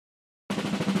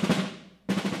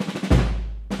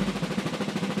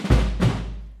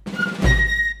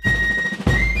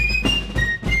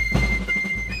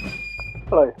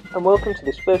Hello and welcome to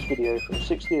this first video from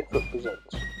 60th Foot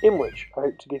Presents, in which I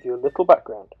hope to give you a little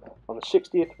background on the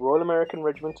 60th Royal American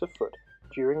Regiment of Foot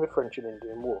during the French and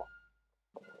Indian War.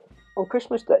 On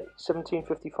Christmas Day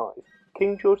 1755,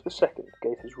 King George II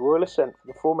gave his royal assent for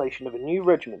the formation of a new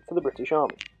regiment for the British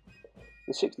Army.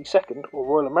 The 62nd or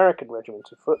Royal American Regiment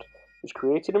of Foot was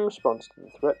created in response to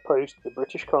the threat posed to the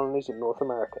British colonies in North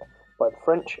America by the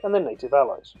French and their native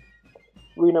allies.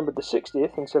 Renumbered the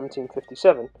 60th in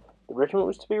 1757, the regiment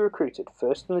was to be recruited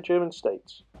first in the German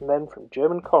states and then from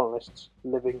German colonists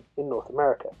living in North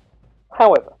America.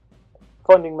 However,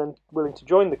 finding men willing to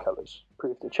join the colours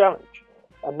proved a challenge,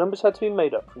 and numbers had to be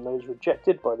made up from those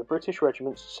rejected by the British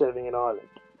regiments serving in Ireland.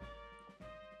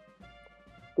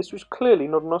 This was clearly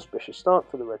not an auspicious start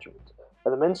for the regiment,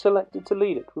 and the men selected to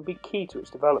lead it would be key to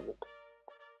its development.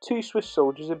 Two Swiss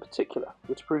soldiers in particular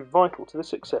were to prove vital to the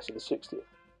success of the 60th.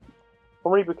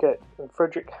 Henri Bouquet and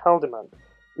Frederick Haldimand,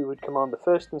 who would command the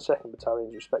 1st and 2nd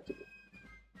battalions respectively.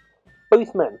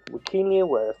 Both men were keenly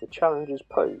aware of the challenges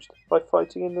posed by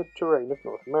fighting in the terrain of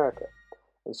North America,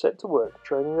 and set to work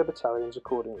training their battalions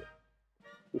accordingly.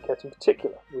 Bouquet in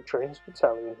particular would train his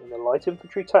battalion in the light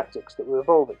infantry tactics that were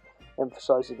evolving,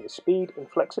 emphasising the speed and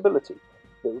flexibility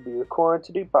that would be required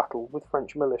to do battle with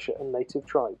French militia and native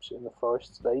tribes in the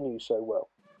forests they knew so well.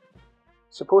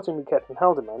 Supporting Bouquet and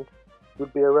Haldimand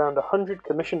would be around 100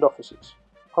 commissioned officers,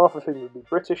 half of whom would be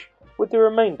British, with the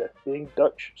remainder being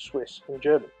Dutch, Swiss and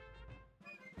German.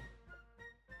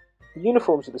 The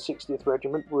uniforms of the 60th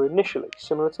Regiment were initially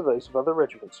similar to those of other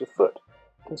regiments of foot,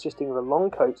 consisting of a long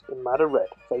coat in madder red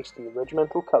faced in the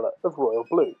regimental colour of royal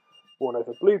blue, worn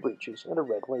over blue breeches and a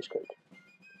red waistcoat.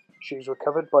 Shoes were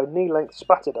covered by knee-length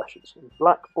spatterdashes in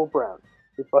black or brown,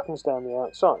 with buttons down the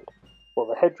outside, while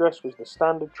the headdress was the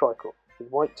standard tricorn, with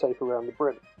white tape around the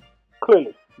brim.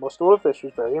 Clearly, whilst all of this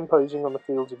was very imposing on the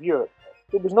fields of Europe,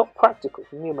 it was not practical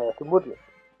in the American woodland,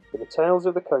 for the tails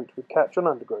of the coat would catch on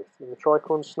undergrowth and the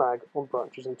tricorns snag on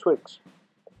branches and twigs.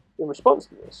 In response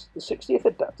to this, the 60th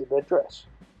adapted their dress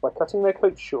by cutting their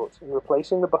coats short and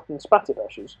replacing the buttoned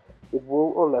spatterdashes with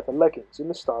wool or leather leggings in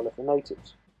the style of the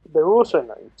natives. They were also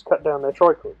known to cut down their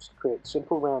tricords to create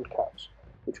simple round caps,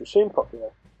 which were soon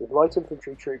popular with light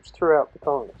infantry troops throughout the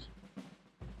colonies.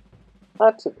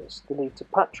 Add to this the need to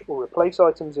patch or replace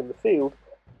items in the field,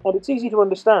 and it's easy to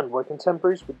understand why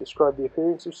contemporaries would describe the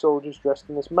appearance of soldiers dressed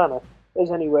in this manner as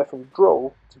anywhere from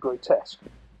droll to grotesque.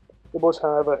 It was,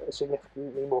 however, a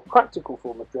significantly more practical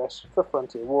form of dress for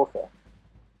frontier warfare.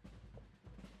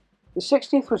 The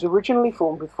 60th was originally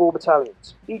formed with 4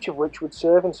 battalions, each of which would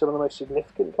serve in some of the most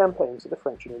significant campaigns of the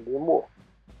French and Indian War.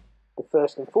 The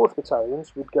 1st and 4th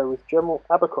battalions would go with General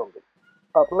Abercrombie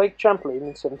up Lake Champlain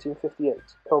in 1758,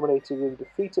 culminating in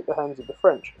defeat at the hands of the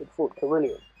French at Fort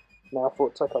Carillon, now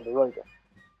Fort Ticonderoga.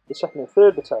 The 2nd and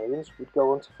 3rd battalions would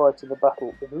go on to fight in the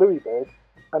Battle of Louisbourg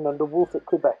and under Wolfe at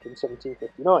Quebec in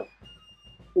 1759.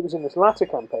 It was in this latter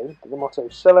campaign that the motto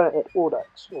Celer et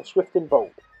Audax, or Swift and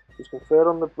Bold, was conferred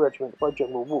on the regiment by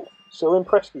General Wolfe, so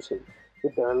impressed was he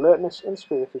with their alertness and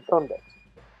spirited conduct.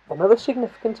 Another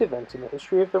significant event in the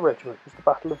history of the regiment was the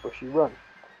Battle of Bushy Run,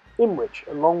 in which,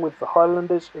 along with the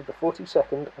Highlanders of the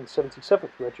 42nd and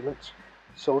 77th Regiments,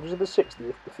 soldiers of the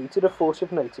 60th defeated a force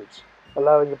of natives,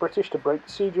 allowing the British to break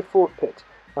the siege of Fort Pitt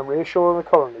and reassure the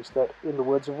colonies that, in the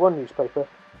words of one newspaper,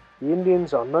 the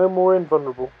Indians are no more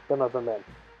invulnerable than other men.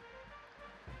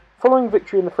 Following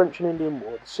victory in the French and Indian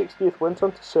War, the 60th went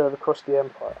on to serve across the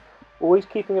Empire, always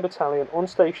keeping a battalion on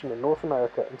station in North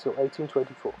America until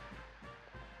 1824.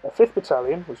 A 5th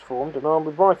battalion was formed and armed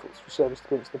with rifles for service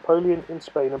against Napoleon in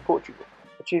Spain and Portugal,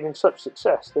 achieving such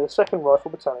success that a 2nd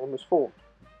Rifle Battalion was formed.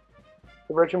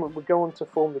 The regiment would go on to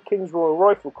form the King's Royal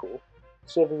Rifle Corps,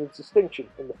 serving with distinction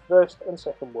in the First and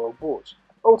Second World Wars,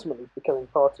 ultimately becoming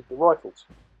part of the Rifles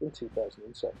in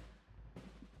 2007.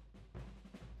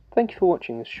 Thank you for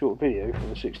watching this short video from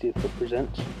the 60th Foot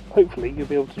Presents. Hopefully you'll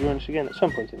be able to join us again at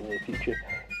some point in the near future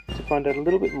to find out a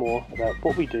little bit more about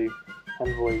what we do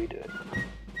and why we do it.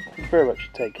 Thank you very much.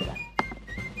 Take care.